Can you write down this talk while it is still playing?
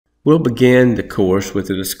We'll begin the course with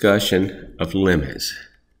a discussion of limits.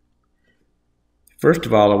 First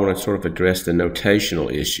of all, I want to sort of address the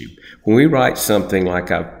notational issue. When we write something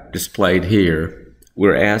like I've displayed here,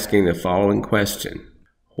 we're asking the following question.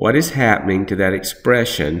 What is happening to that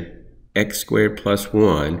expression, x squared plus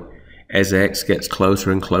 1, as x gets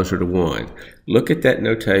closer and closer to 1? Look at that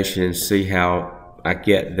notation and see how I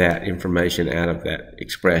get that information out of that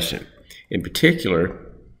expression. In particular,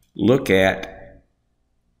 look at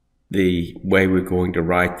the way we're going to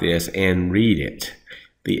write this and read it.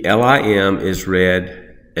 The LIM is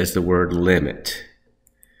read as the word limit.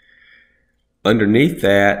 Underneath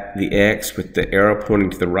that, the X with the arrow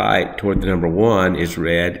pointing to the right toward the number 1 is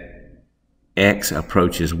read X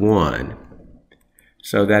approaches 1.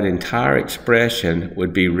 So that entire expression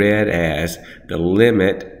would be read as the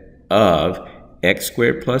limit of x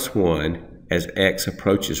squared plus 1 as x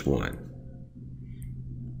approaches 1.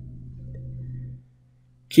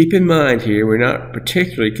 Keep in mind here, we're not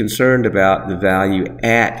particularly concerned about the value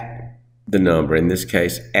at the number, in this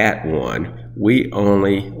case at 1. We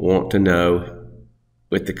only want to know,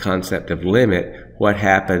 with the concept of limit, what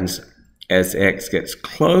happens as x gets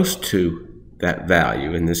close to that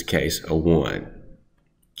value, in this case a 1.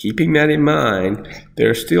 Keeping that in mind, there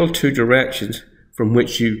are still two directions from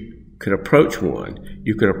which you could approach 1.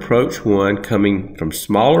 You could approach 1 coming from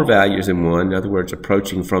smaller values than 1, in other words,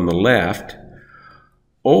 approaching from the left,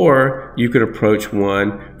 or you could approach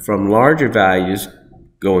 1 from larger values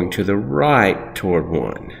going to the right toward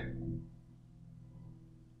 1.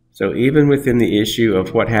 So even within the issue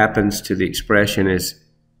of what happens to the expression as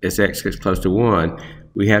x gets close to 1,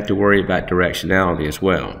 we have to worry about directionality as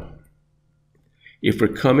well. If we're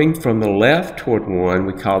coming from the left toward 1,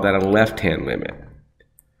 we call that a left-hand limit.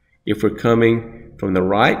 If we're coming from the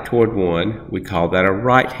right toward 1, we call that a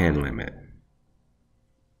right-hand limit.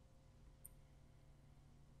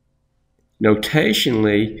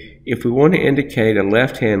 Notationally, if we want to indicate a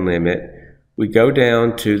left-hand limit, we go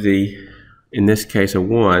down to the, in this case a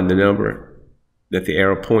 1, the number that the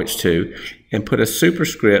arrow points to, and put a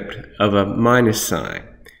superscript of a minus sign.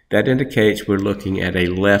 That indicates we're looking at a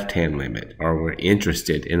left-hand limit, or we're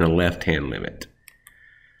interested in a left-hand limit.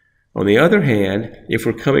 On the other hand, if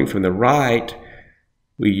we're coming from the right,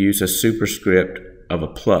 we use a superscript of a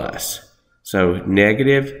plus. So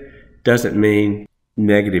negative doesn't mean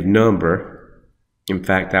negative number. In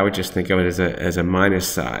fact, I would just think of it as a minus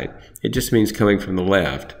sign. It just means coming from the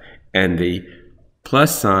left. And the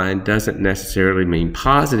plus sign doesn't necessarily mean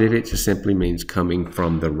positive. It just simply means coming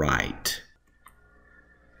from the right.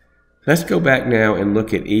 Let's go back now and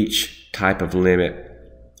look at each type of limit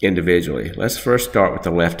individually. Let's first start with the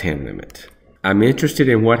left-hand limit. I'm interested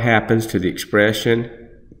in what happens to the expression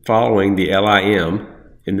following the LIM,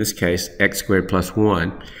 in this case x squared plus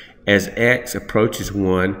 1, as x approaches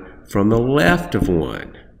 1 from the left of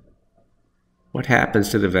 1. What happens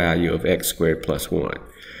to the value of x squared plus 1?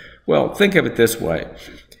 Well, think of it this way.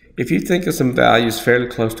 If you think of some values fairly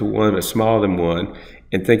close to 1 but smaller than 1,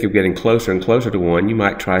 and think of getting closer and closer to 1, you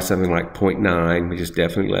might try something like 0.9, which is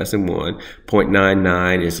definitely less than 1.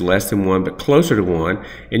 0.99 is less than 1 but closer to 1,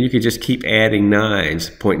 and you could just keep adding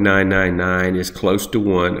 9s. 0.999 is close to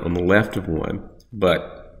 1 on the left of 1,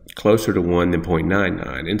 but closer to 1 than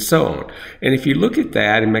 0.99, and so on. And if you look at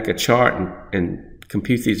that and make a chart and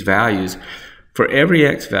compute these values, for every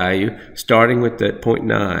x value, starting with the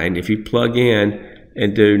 0.9, if you plug in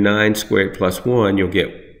and do 9 squared plus 1, you'll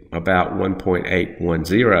get about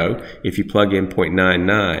 1.810. If you plug in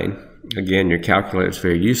 0.99, again, your calculator is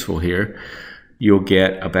very useful here, you'll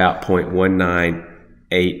get about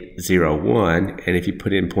 0.19801. And if you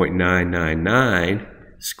put in 0.999,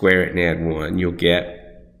 square it and add 1, you'll get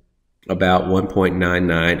about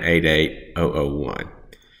 1.9988001.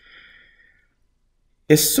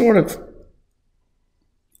 It's sort of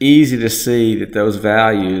easy to see that those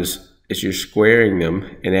values, as you're squaring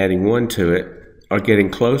them and adding 1 to it, are getting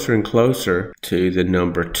closer and closer to the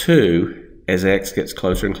number 2 as x gets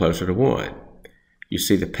closer and closer to 1. You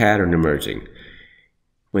see the pattern emerging.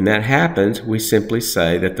 When that happens, we simply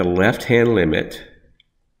say that the left-hand limit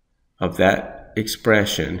of that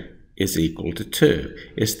expression is equal to 2.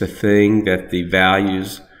 It's the thing that the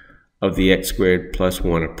values of the x squared plus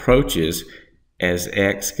 1 approaches as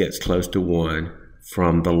x gets close to 1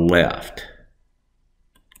 from the left.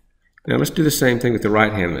 Now let's do the same thing with the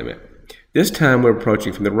right-hand limit. This time we're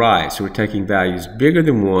approaching from the right, so we're taking values bigger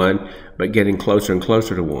than 1 but getting closer and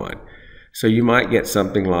closer to 1. So you might get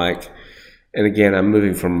something like, and again I'm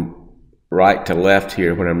moving from right to left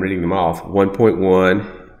here when I'm reading them off,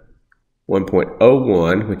 1.1,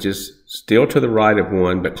 1.01, which is still to the right of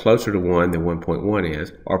 1 but closer to 1 than 1.1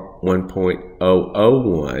 is, or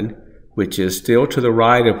 1.001, which is still to the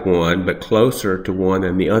right of 1 but closer to 1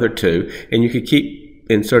 than the other two. And you could keep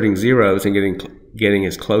inserting zeros and getting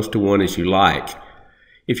as close to 1 as you like.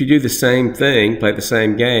 If you do the same thing, play the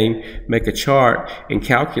same game, make a chart and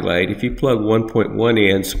calculate, if you plug 1.1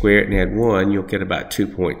 in, square it and add 1, you'll get about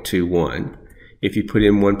 2.21. If you put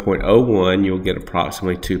in 1.01, you'll get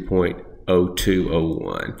approximately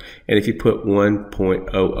 2.0201. And if you put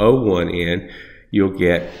 1.001 in, you'll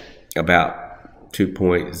get about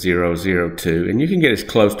 2.002. And you can get as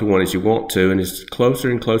close to 1 as you want to, and as closer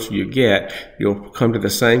and closer you get, you'll come to the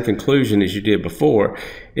same conclusion as you did before,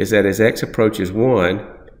 is that as x approaches 1,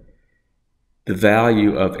 the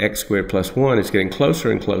value of x squared plus 1 is getting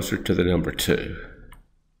closer and closer to the number 2.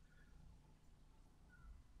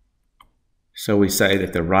 So we say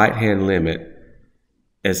that the right-hand limit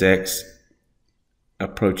as x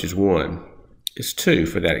approaches 1 is 2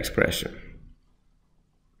 for that expression.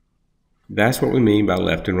 That's what we mean by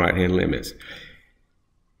left and right-hand limits.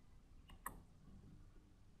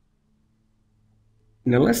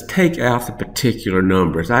 Now let's take out the particular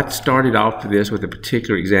numbers. I started off this with a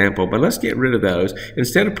particular example, but let's get rid of those.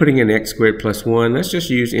 Instead of putting in x squared plus 1, let's just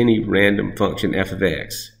use any random function f of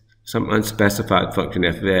x, some unspecified function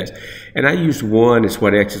f of x. And I used 1 as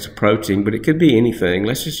what x is approaching, but it could be anything.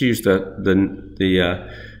 Let's just use the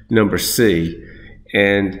number c,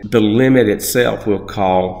 and the limit itself we'll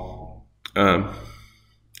call a.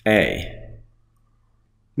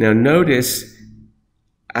 Now notice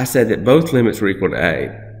I said that both limits were equal to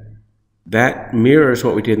a. That mirrors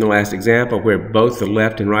what we did in the last example, where both the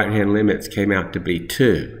left and right hand limits came out to be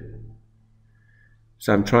 2.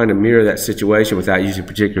 So I'm trying to mirror that situation without using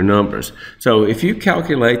particular numbers. So if you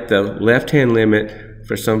calculate the left hand limit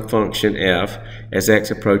for some function f as x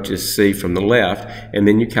approaches c from the left, and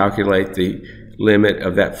then you calculate the limit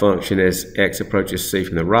of that function as x approaches c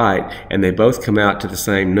from the right, and they both come out to the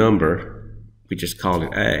same number, we just called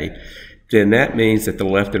it a, then that means that the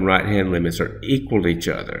left and right hand limits are equal to each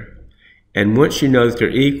other. And once you know that they're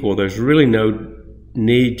equal, there's really no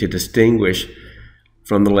need to distinguish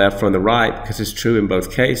from the left from the right, because it's true in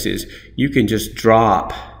both cases. You can just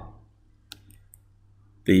drop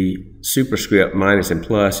the superscript minus and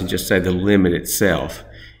plus and just say the limit itself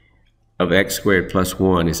of x squared plus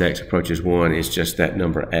 1 as x approaches 1 is just that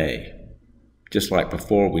number a. Just like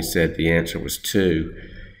before we said the answer was 2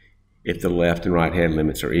 if the left and right hand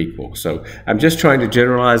limits are equal. So I'm just trying to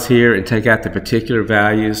generalize here and take out the particular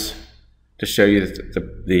values to show you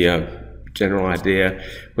the general idea.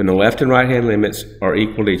 When the left and right hand limits are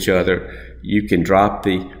equal to each other, you can drop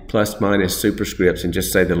the plus minus superscripts and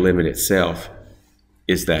just say the limit itself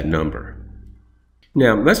is that number.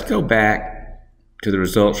 Now let's go back to the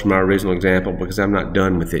results from our original example, because I'm not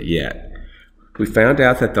done with it yet. We found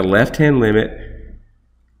out that the left hand limit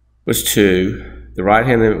was 2, the right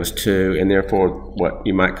hand limit was 2, and therefore what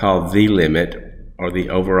you might call the limit, or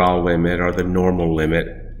the overall limit, or the normal limit,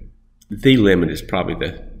 the limit is probably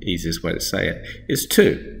the easiest way to say it, is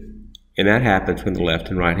 2. And that happens when the left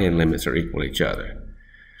and right hand limits are equal to each other.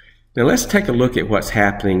 Now let's take a look at what's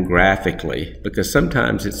happening graphically, because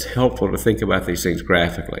sometimes it's helpful to think about these things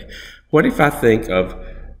graphically. What if I think of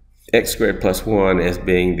x squared plus 1 as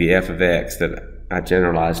being the f of x that I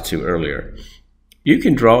generalized to earlier? You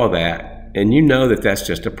can draw that, and you know that that's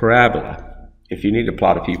just a parabola. If you need to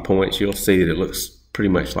plot a few points, you'll see that it looks pretty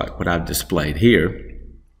much like what I've displayed here.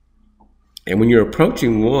 And when you're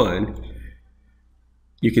approaching 1,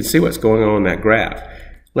 you can see what's going on in that graph.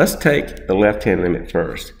 Let's take the left-hand limit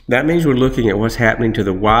first. That means we're looking at what's happening to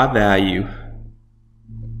the y value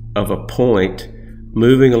of a point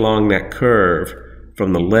moving along that curve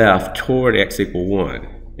from the left toward x equal 1.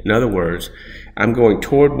 In other words, I'm going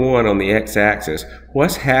toward 1 on the x-axis.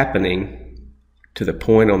 What's happening to the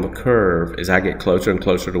point on the curve as I get closer and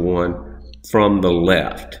closer to 1 from the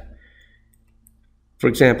left? For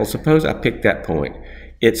example, suppose I pick that point.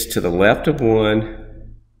 It's to the left of 1,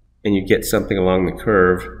 and you get something along the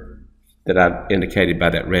curve that I've indicated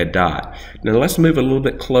by that red dot. Now let's move a little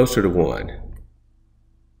bit closer to 1.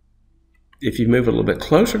 If you move a little bit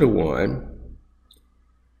closer to 1,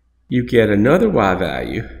 you get another y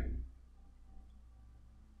value.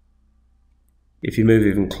 If you move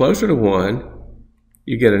even closer to 1,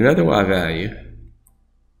 you get another y value.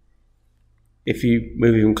 If you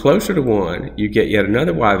move even closer to 1, you get yet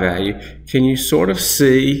another y value. Can you sort of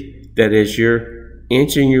see that as you're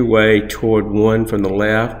inching your way toward 1 from the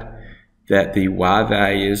left, that the y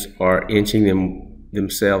values are inching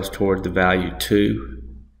themselves toward the value 2?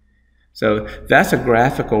 So that's a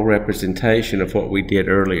graphical representation of what we did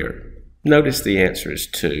earlier. Notice the answer is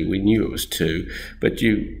 2. We knew it was 2, but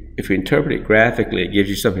if you interpret it graphically, it gives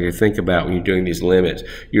you something to think about when you're doing these limits.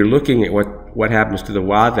 You're looking at what happens to the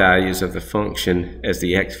y values of the function as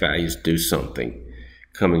the x values do something,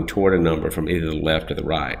 coming toward a number from either the left or the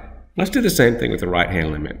right. Let's do the same thing with the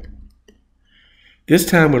right-hand limit. This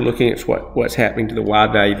time we're looking at what's happening to the y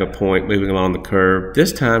value of a point moving along the curve,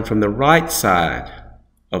 this time from the right side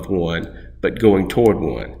of 1, but going toward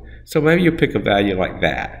 1. So maybe you pick a value like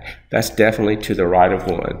that. That's definitely to the right of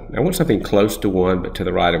 1. I want something close to 1, but to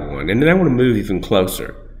the right of 1. And then I want to move even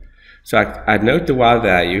closer. So I note the y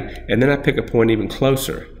value, and then I pick a point even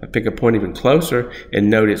closer. I pick a point even closer and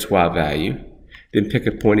note its y value. Then pick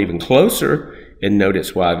a point even closer and note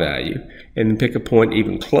its y value. And then pick a point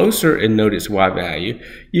even closer and note its y value.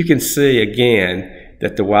 You can see again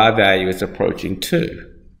that the y value is approaching 2.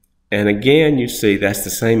 And again, you see that's the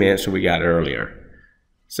same answer we got earlier.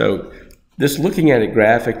 So this looking at it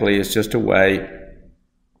graphically is just a way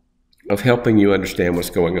of helping you understand what's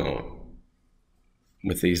going on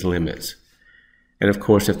with these limits. And of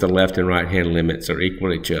course, if the left and right hand limits are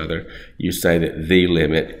equal to each other, you say that the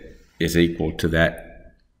limit is equal to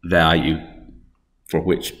that value for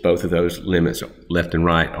which both of those limits, left and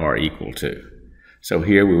right, are equal to. So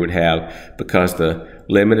here we would have, because the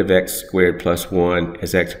limit of x squared plus 1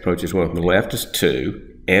 as x approaches 1 from the left is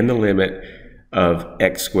 2, and the limit of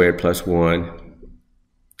x squared plus 1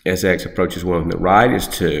 as x approaches 1 from the right is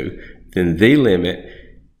 2, then the limit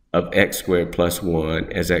of x squared plus 1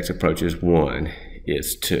 as x approaches 1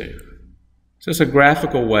 is 2. So it's a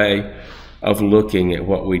graphical way of looking at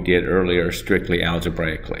what we did earlier strictly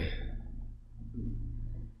algebraically.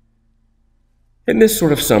 And this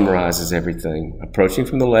sort of summarizes everything. Approaching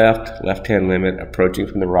from the left, left-hand limit. Approaching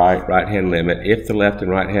from the right, right-hand limit. If the left and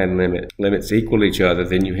right-hand limits equal to each other,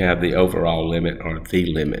 then you have the overall limit, or the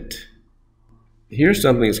limit. Here's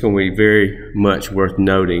something that's going to be very much worth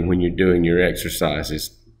noting when you're doing your exercises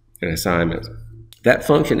and assignments. That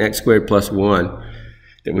function x squared plus 1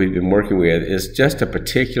 that we've been working with is just a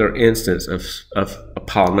particular instance of a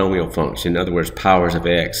polynomial function. In other words, powers of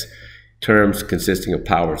x, terms consisting of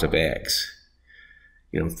powers of x.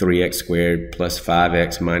 3x squared plus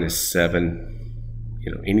 5x minus 7,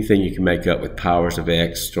 anything you can make up with powers of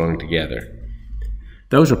x strung together.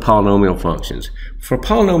 Those are polynomial functions. For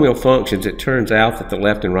polynomial functions, it turns out that the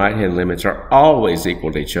left and right-hand limits are always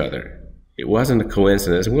equal to each other. It wasn't a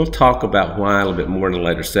coincidence, and we'll talk about why a little bit more in a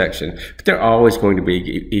later section, but they're always going to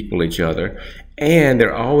be equal to each other, and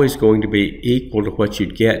they're always going to be equal to what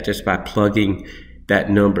you'd get just by plugging that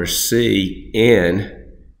number c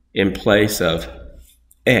in place of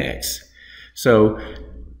x. So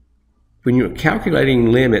when you're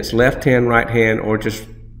calculating limits, left hand, right hand, or just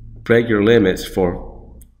regular limits for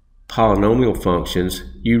polynomial functions,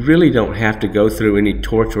 you really don't have to go through any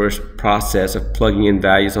torturous process of plugging in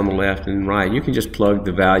values on the left and right. You can just plug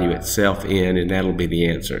the value itself in and that'll be the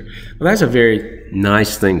answer. Well, that's a very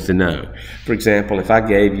nice thing to know. For example, if I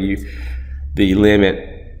gave you the limit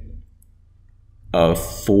of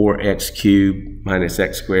 4x cubed minus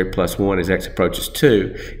x squared plus 1 as x approaches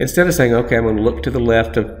 2, instead of saying, okay, I'm going to look to the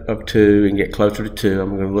left of 2 and get closer to 2,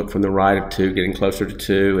 I'm going to look from the right of 2, getting closer to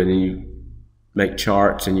 2, and then you make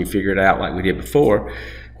charts and you figure it out like we did before.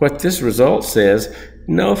 What this result says,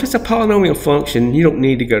 no, if it's a polynomial function, you don't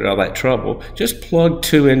need to go to all that trouble. Just plug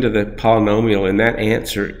 2 into the polynomial and that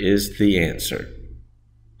answer is the answer.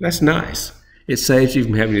 That's nice. It saves you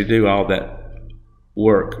from having to do all that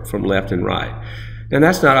work from left and right. And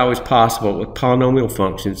that's not always possible. With polynomial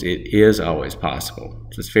functions, it is always possible.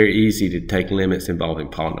 So it's very easy to take limits involving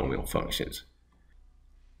polynomial functions.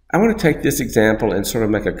 I want to take this example and sort of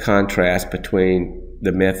make a contrast between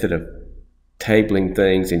the method of tabling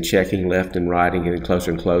things and checking left and right and getting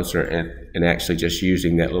closer and closer and actually just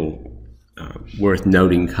using that little worth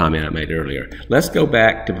noting comment I made earlier. Let's go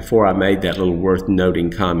back to before I made that little worth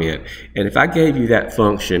noting comment. And if I gave you that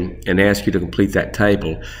function and asked you to complete that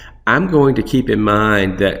table, I'm going to keep in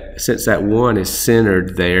mind that since that 1 is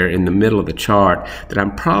centered there in the middle of the chart, that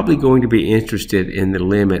I'm probably going to be interested in the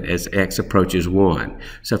limit as x approaches 1.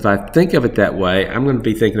 So if I think of it that way, I'm going to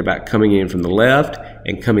be thinking about coming in from the left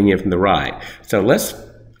and coming in from the right. So let's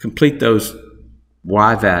complete those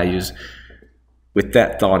y values with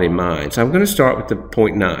that thought in mind. So I'm going to start with the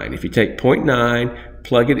 0.9. If you take 0.9,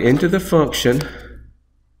 plug it into the function,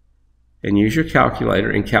 and use your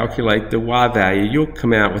calculator and calculate the y value, you'll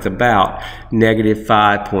come out with about negative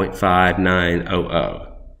 5.5900.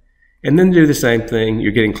 And then do the same thing.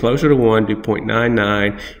 You're getting closer to 1, do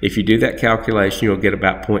 0.99. If you do that calculation, you'll get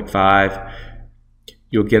about 0.5.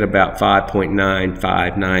 You'll get about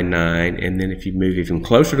 5.9599. And then if you move even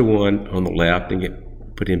closer to 1 on the left and get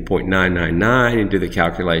put in 0.999 and do the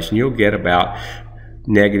calculation, you'll get about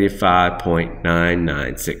negative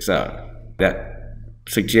 5.9960. That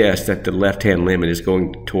suggests that the left-hand limit is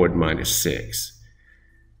going toward -6.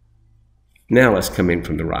 Now let's come in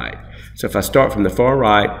from the right. So if I start from the far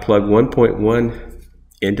right, plug 1.1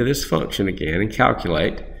 into this function again and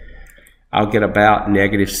calculate, I'll get about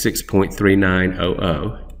negative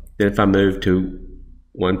 6.3900. Then if I move to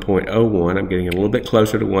 1.01, I'm getting a little bit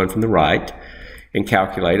closer to 1 from the right, and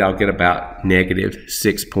calculate, I'll get about negative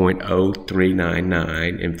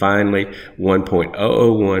 6.0399. And finally,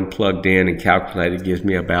 1.001 plugged in and calculated gives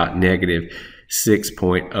me about negative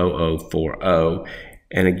 6.0040.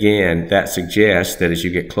 And again, that suggests that as you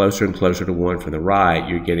get closer and closer to 1 from the right,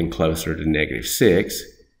 you're getting closer to negative 6.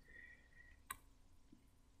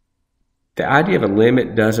 The idea of a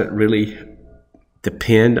limit doesn't really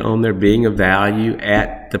depend on there being a value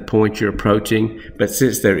at the point you're approaching, but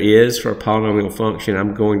since there is for a polynomial function,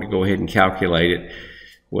 I'm going to go ahead and calculate it.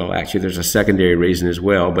 Well, actually, there's a secondary reason as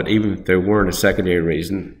well, but even if there weren't a secondary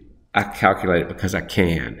reason, I calculate it because I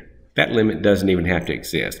can. That limit doesn't even have to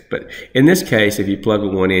exist. But in this case, if you plug a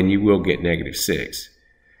 1 in, you will get negative 6.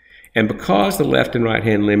 And because the left and right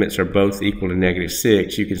hand limits are both equal to negative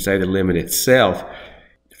 6, you can say the limit itself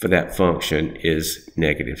for that function is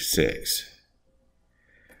negative 6.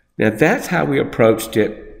 Now that's how we approached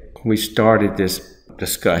it when we started this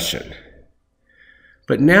discussion.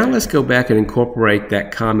 But now let's go back and incorporate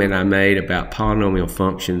that comment I made about polynomial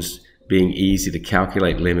functions being easy to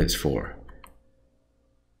calculate limits for.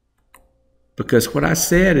 Because what I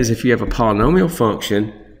said is if you have a polynomial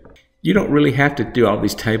function, you don't really have to do all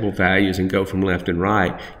these table values and go from left and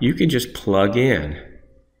right. You can just plug in.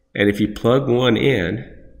 And if you plug 1 in,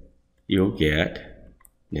 you'll get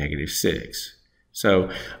negative 6. So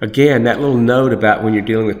again, that little note about when you're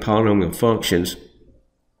dealing with polynomial functions,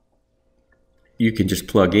 you can just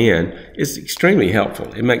plug in, is extremely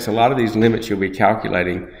helpful. It makes a lot of these limits you'll be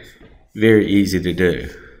calculating very easy to do.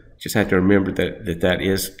 Just have to remember that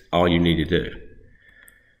is all you need to do.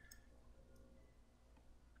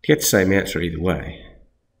 You get the same answer either way.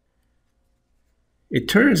 It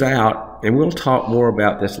turns out, and we'll talk more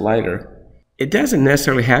about this later, it doesn't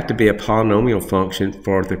necessarily have to be a polynomial function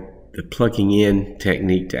for the plugging in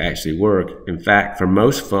technique to actually work. In fact, for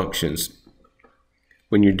most functions,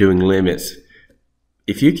 when you're doing limits,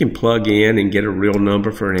 if you can plug in and get a real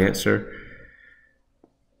number for an answer,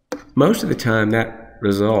 most of the time that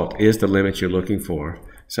result is the limit you're looking for.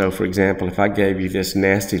 So for example, if I gave you this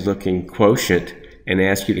nasty looking quotient and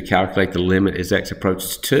asked you to calculate the limit as x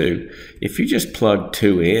approaches 2, if you just plug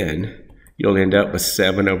 2 in, you'll end up with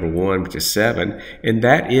 7 over 1, which is 7, and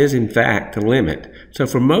that is in fact the limit. So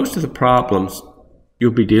for most of the problems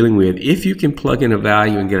you'll be dealing with, if you can plug in a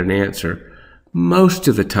value and get an answer, most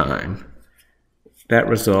of the time that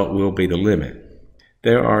result will be the limit.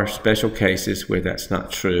 There are special cases where that's not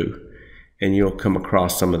true, and you'll come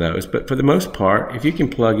across some of those, but for the most part, if you can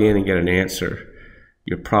plug in and get an answer,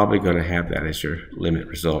 you're probably going to have that as your limit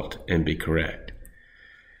result and be correct.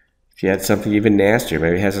 If you had something even nastier,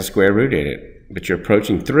 maybe it has a square root in it, but you're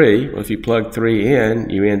approaching 3, well, if you plug 3 in,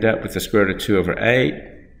 you end up with the square root of 2 over 8.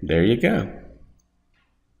 There you go.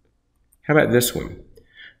 How about this one?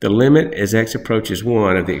 The limit as x approaches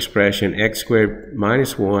 1 of the expression x squared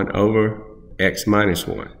minus 1 over x minus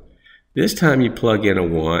 1. This time you plug in a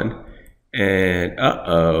 1, and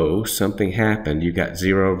uh-oh, something happened. You got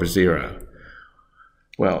 0 over 0.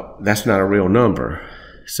 Well, that's not a real number.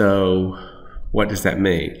 So what does that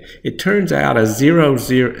mean? It turns out a 0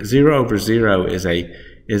 over 0 is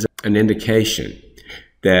an indication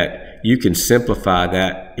that you can simplify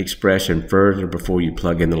that expression further before you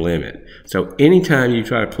plug in the limit. So anytime you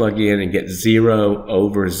try to plug in and get 0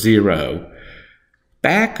 over 0,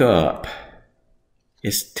 back up.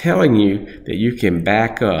 It's telling you that you can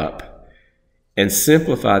back up and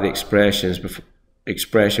simplify the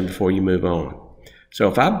expression before you move on. So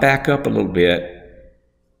if I back up a little bit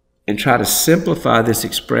and try to simplify this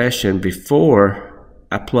expression before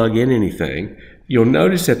I plug in anything, you'll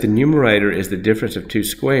notice that the numerator is the difference of 2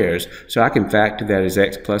 squares, so I can factor that as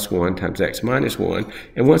x plus 1 times x minus 1.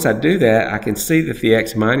 And once I do that, I can see that the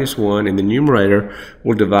x minus 1 in the numerator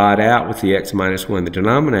will divide out with the x minus 1 in the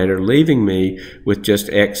denominator, leaving me with just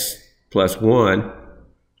x plus 1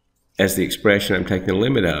 as the expression I'm taking the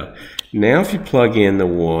limit of. Now if you plug in the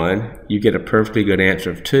 1, you get a perfectly good answer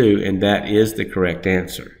of 2, and that is the correct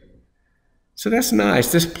answer. So that's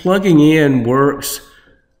nice. This plugging in works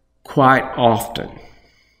quite often.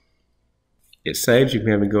 It saves you from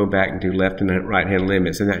having to go back and do left and right hand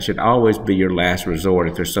limits, and that should always be your last resort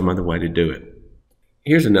if there's some other way to do it.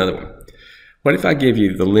 Here's another one. What if I give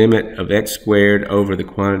you the limit of x squared over the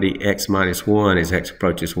quantity x minus 1 as x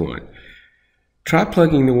approaches 1? Try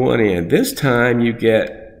plugging the 1 in. This time you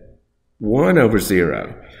get 1 over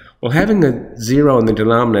 0. Well, having a 0 in the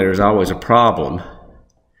denominator is always a problem.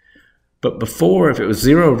 But before, if it was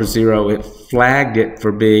 0 over 0, it flagged it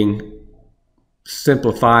for being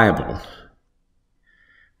simplifiable.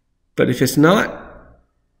 But if it's not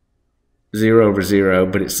 0 over 0,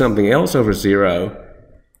 but it's something else over 0,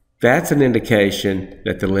 that's an indication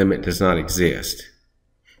that the limit does not exist.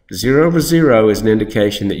 0 over 0 is an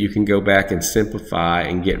indication that you can go back and simplify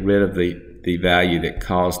and get rid of the value that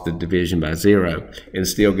caused the division by 0 and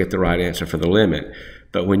still get the right answer for the limit.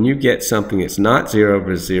 But when you get something that's not 0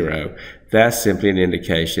 over 0, that's simply an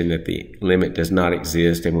indication that the limit does not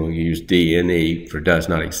exist, and we'll use D and E for does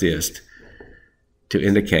not exist to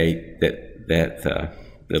indicate that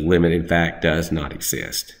the limit in fact does not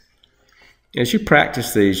exist. As you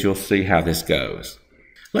practice these, you'll see how this goes.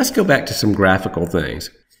 Let's go back to some graphical things.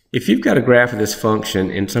 If you've got a graph of this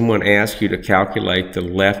function and someone asks you to calculate the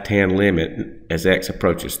left-hand limit as x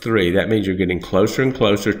approaches 3, that means you're getting closer and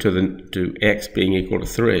closer to x being equal to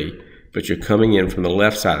 3, but you're coming in from the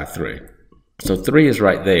left side of 3. So 3 is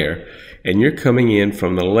right there, and you're coming in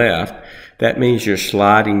from the left. That means you're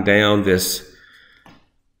sliding down this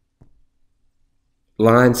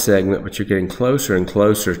line segment, but you're getting closer and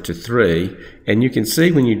closer to 3, and you can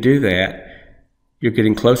see when you do that, you're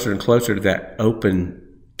getting closer and closer to that open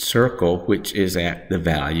circle, which is at the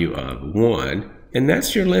value of 1, and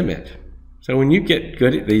that's your limit. So when you get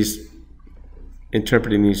good at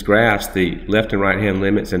interpreting these graphs, the left and right hand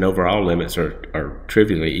limits and overall limits are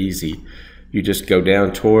trivially easy. You just go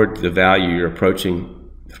down toward the value you're approaching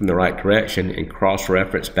from the right direction and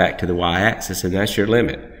cross-reference back to the y-axis, and that's your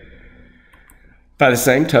limit. By the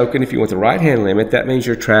same token, if you want the right hand limit, that means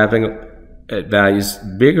you're traveling at values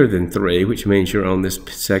bigger than 3, which means you're on this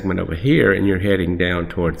segment over here and you're heading down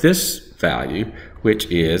toward this value, which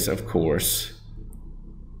is, of course,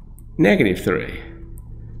 negative 3.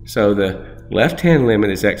 So the left-hand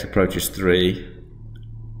limit as x approaches 3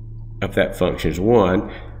 of that function is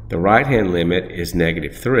 1. The right-hand limit is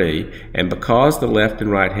negative 3. And because the left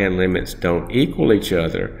and right-hand limits don't equal each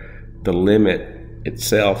other, the limit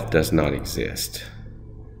itself does not exist.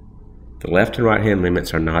 The left and right hand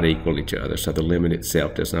limits are not equal to each other, so the limit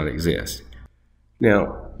itself does not exist.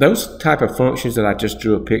 Now, those type of functions that I just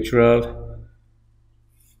drew a picture of,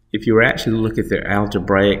 if you were actually to look at their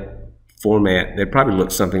algebraic format, they'd probably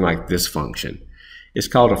look something like this function. It's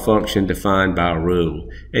called a function defined by a rule,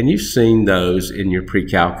 and you've seen those in your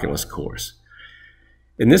pre-calculus course.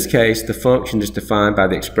 In this case, the function is defined by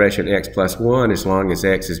the expression x plus 1 as long as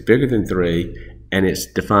x is bigger than 3, and it's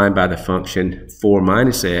defined by the function 4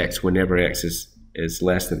 minus x whenever x is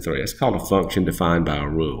less than 3. It's called a function defined by a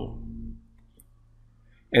rule.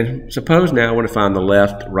 And suppose now I want to find the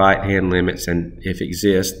left, right-hand limits, and if it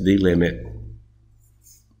exists, the limit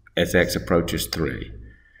as x approaches 3.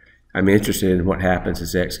 I'm interested in what happens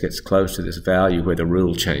as x gets close to this value where the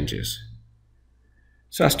rule changes.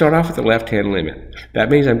 So I start off with the left-hand limit. That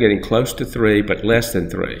means I'm getting close to 3 but less than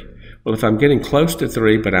 3. Well, if I'm getting close to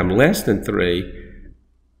 3 but I'm less than 3,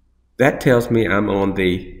 that tells me I'm on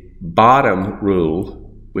the bottom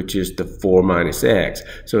rule, which is the 4 minus x.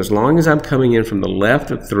 So as long as I'm coming in from the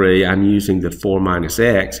left of 3, I'm using the 4 minus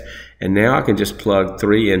x, and now I can just plug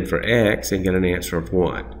 3 in for x and get an answer of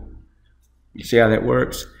 1. You see how that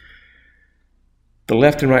works? The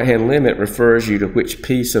left and right hand limit refers you to which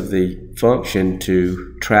piece of the function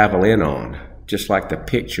to travel in on, just like the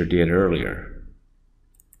picture did earlier.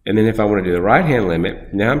 And then if I want to do the right hand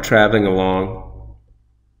limit, now I'm traveling along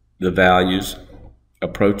the values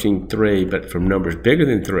approaching 3, but from numbers bigger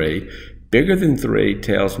than 3. Bigger than 3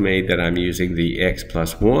 tells me that I'm using the x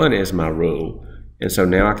plus 1 as my rule. And so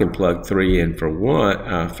now I can plug 3 in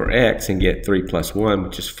for x and get 3 plus 1,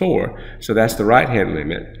 which is 4. So that's the right hand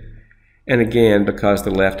limit. And again, because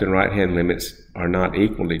the left and right hand limits are not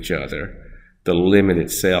equal to each other, the limit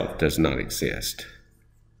itself does not exist.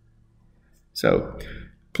 So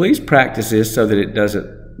please practice this so that it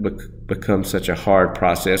doesn't become such a hard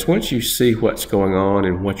process. Once you see what's going on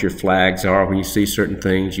and what your flags are, when you see certain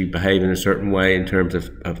things, you behave in a certain way in terms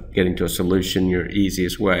of getting to a solution your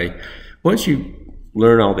easiest way. Once you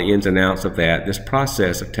learn all the ins and outs of that, this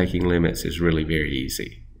process of taking limits is really very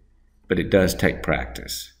easy. But it does take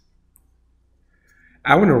practice.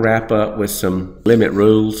 I want to wrap up with some limit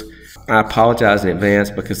rules. I apologize in advance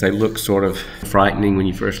because they look sort of frightening when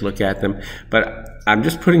you first look at them, but I'm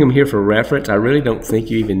just putting them here for reference. I really don't think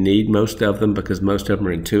you even need most of them because most of them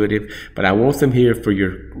are intuitive, but I want them here for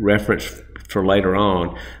your reference for later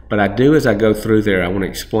on, but I do, as I go through there, I want to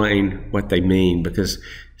explain what they mean, because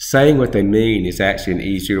saying what they mean is actually an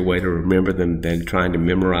easier way to remember them than trying to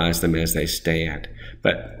memorize them as they stand.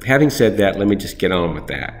 But having said that, let me just get on with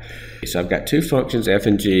that. So I've got two functions, f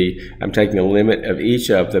and g. I'm taking the limit of each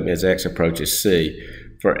of them as x approaches c.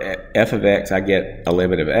 For f of x, I get a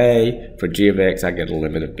limit of a. For g of x, I get a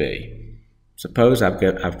limit of b. Suppose I've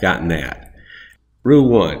gotten that. Rule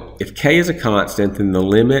 1, if k is a constant, then the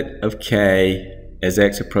limit of k as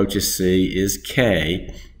x approaches c is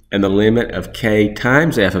k, and the limit of k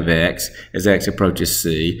times f of x as x approaches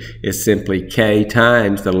c is simply k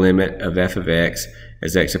times the limit of f of x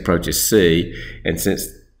as x approaches c. And since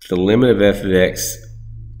the limit of f of x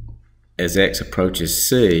as x approaches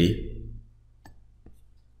c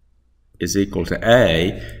is equal to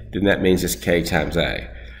a, then that means it's k times a.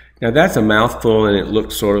 Now that's a mouthful and it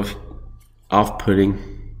looks sort of off-putting,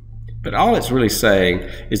 but all it's really saying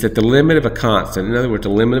is that the limit of a constant, in other words, the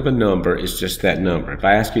limit of a number, is just that number. If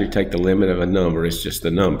I ask you to take the limit of a number, it's just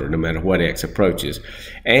the number, no matter what x approaches.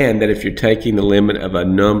 And that if you're taking the limit of a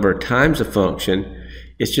number times a function,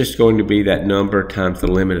 it's just going to be that number times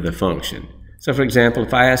the limit of the function. So for example,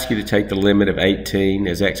 if I ask you to take the limit of 18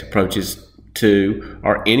 as x approaches 2,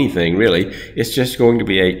 or anything really, it's just going to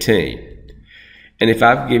be 18. And if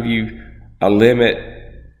I give you a limit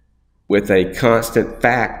with a constant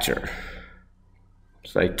factor,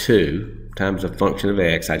 say 2 times a function of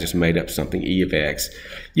x, I just made up something, e of x,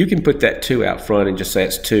 you can put that 2 out front and just say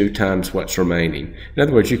it's 2 times what's remaining. In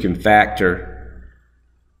other words, you can factor,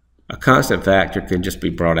 a constant factor can just be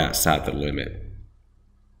brought outside the limit.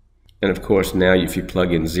 And of course, now if you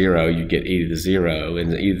plug in 0, you get e to the 0,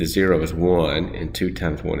 and e to the 0 is 1, and 2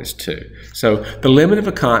 times 1 is 2. So the limit of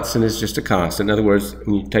a constant is just a constant. In other words,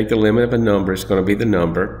 when you take the limit of a number, it's going to be the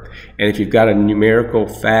number. And if you've got a numerical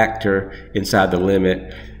factor inside the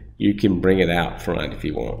limit, you can bring it out front if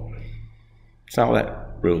you want. That's all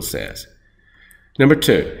that rule says. Number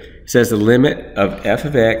 2, it says the limit of f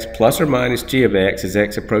of x plus or minus g of x as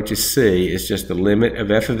x approaches c is just the limit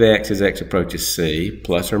of f of x as x approaches c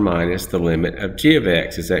plus or minus the limit of g of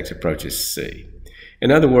x as x approaches c.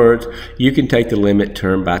 In other words, you can take the limit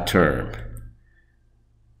term by term.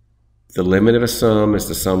 The limit of a sum is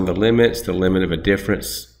the sum of the limits. The limit of a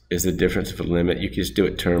difference is the difference of a limit. You can just do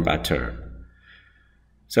it term by term.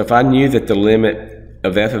 So if I knew that the limit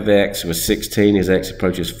of f of x was 16 as x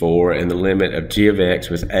approaches 4, and the limit of g of x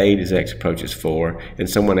was 8 as x approaches 4, and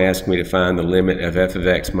someone asked me to find the limit of f of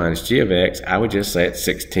x minus g of x, I would just say it's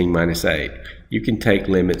 16 minus 8. You can take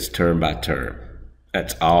limits term by term.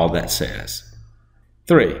 That's all that says.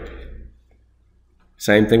 3,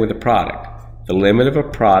 same thing with the product. The limit of a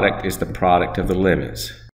product is the product of the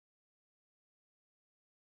limits.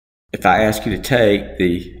 If I ask you to take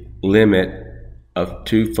the limit of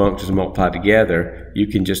two functions multiplied together, you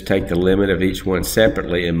can just take the limit of each one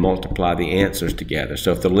separately and multiply the answers together.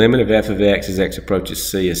 So if the limit of f of x as x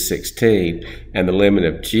approaches c is 16, and the limit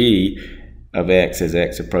of g of x as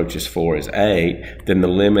x approaches 4 is 8, then the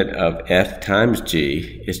limit of f times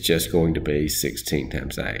g is just going to be 16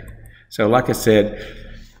 times 8. So like I said,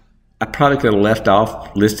 I probably could have left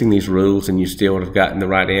off listing these rules and you still would have gotten the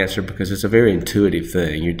right answer, because it's a very intuitive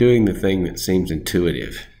thing. You're doing the thing that seems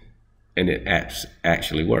intuitive, and it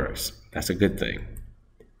actually works. That's a good thing.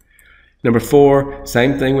 Number 4,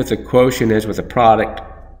 same thing with the quotient as with a product,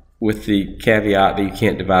 with the caveat that you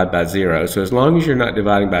can't divide by 0. So as long as you're not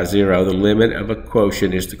dividing by 0, the limit of a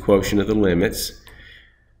quotient is the quotient of the limits,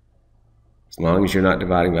 as long as you're not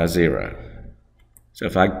dividing by 0. So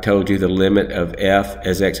if I told you the limit of f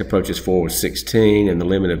as x approaches 4 was 16, and the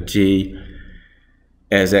limit of g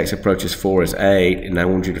as x approaches 4 is 8, and I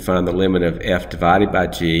want you to find the limit of f divided by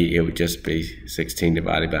g, it would just be 16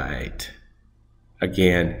 divided by 8.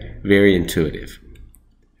 Again, very intuitive.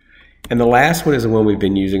 And the last one is the one we've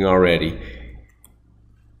been using already.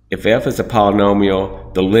 If f is a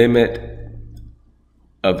polynomial, the limit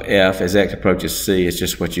of f as x approaches c is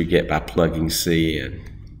just what you get by plugging c in.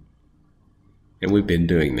 And we've been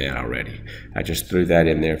doing that already. I just threw that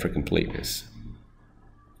in there for completeness.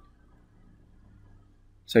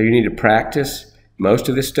 So you need to practice. Most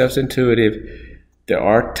of this stuff's intuitive. There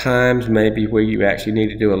are times maybe where you actually need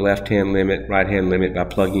to do a left-hand limit, right-hand limit by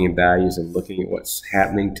plugging in values and looking at what's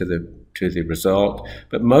happening to the result.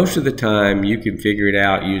 But most of the time you can figure it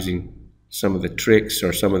out using some of the tricks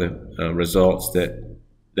or some of the results that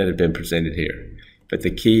have been presented here. But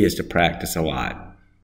the key is to practice a lot.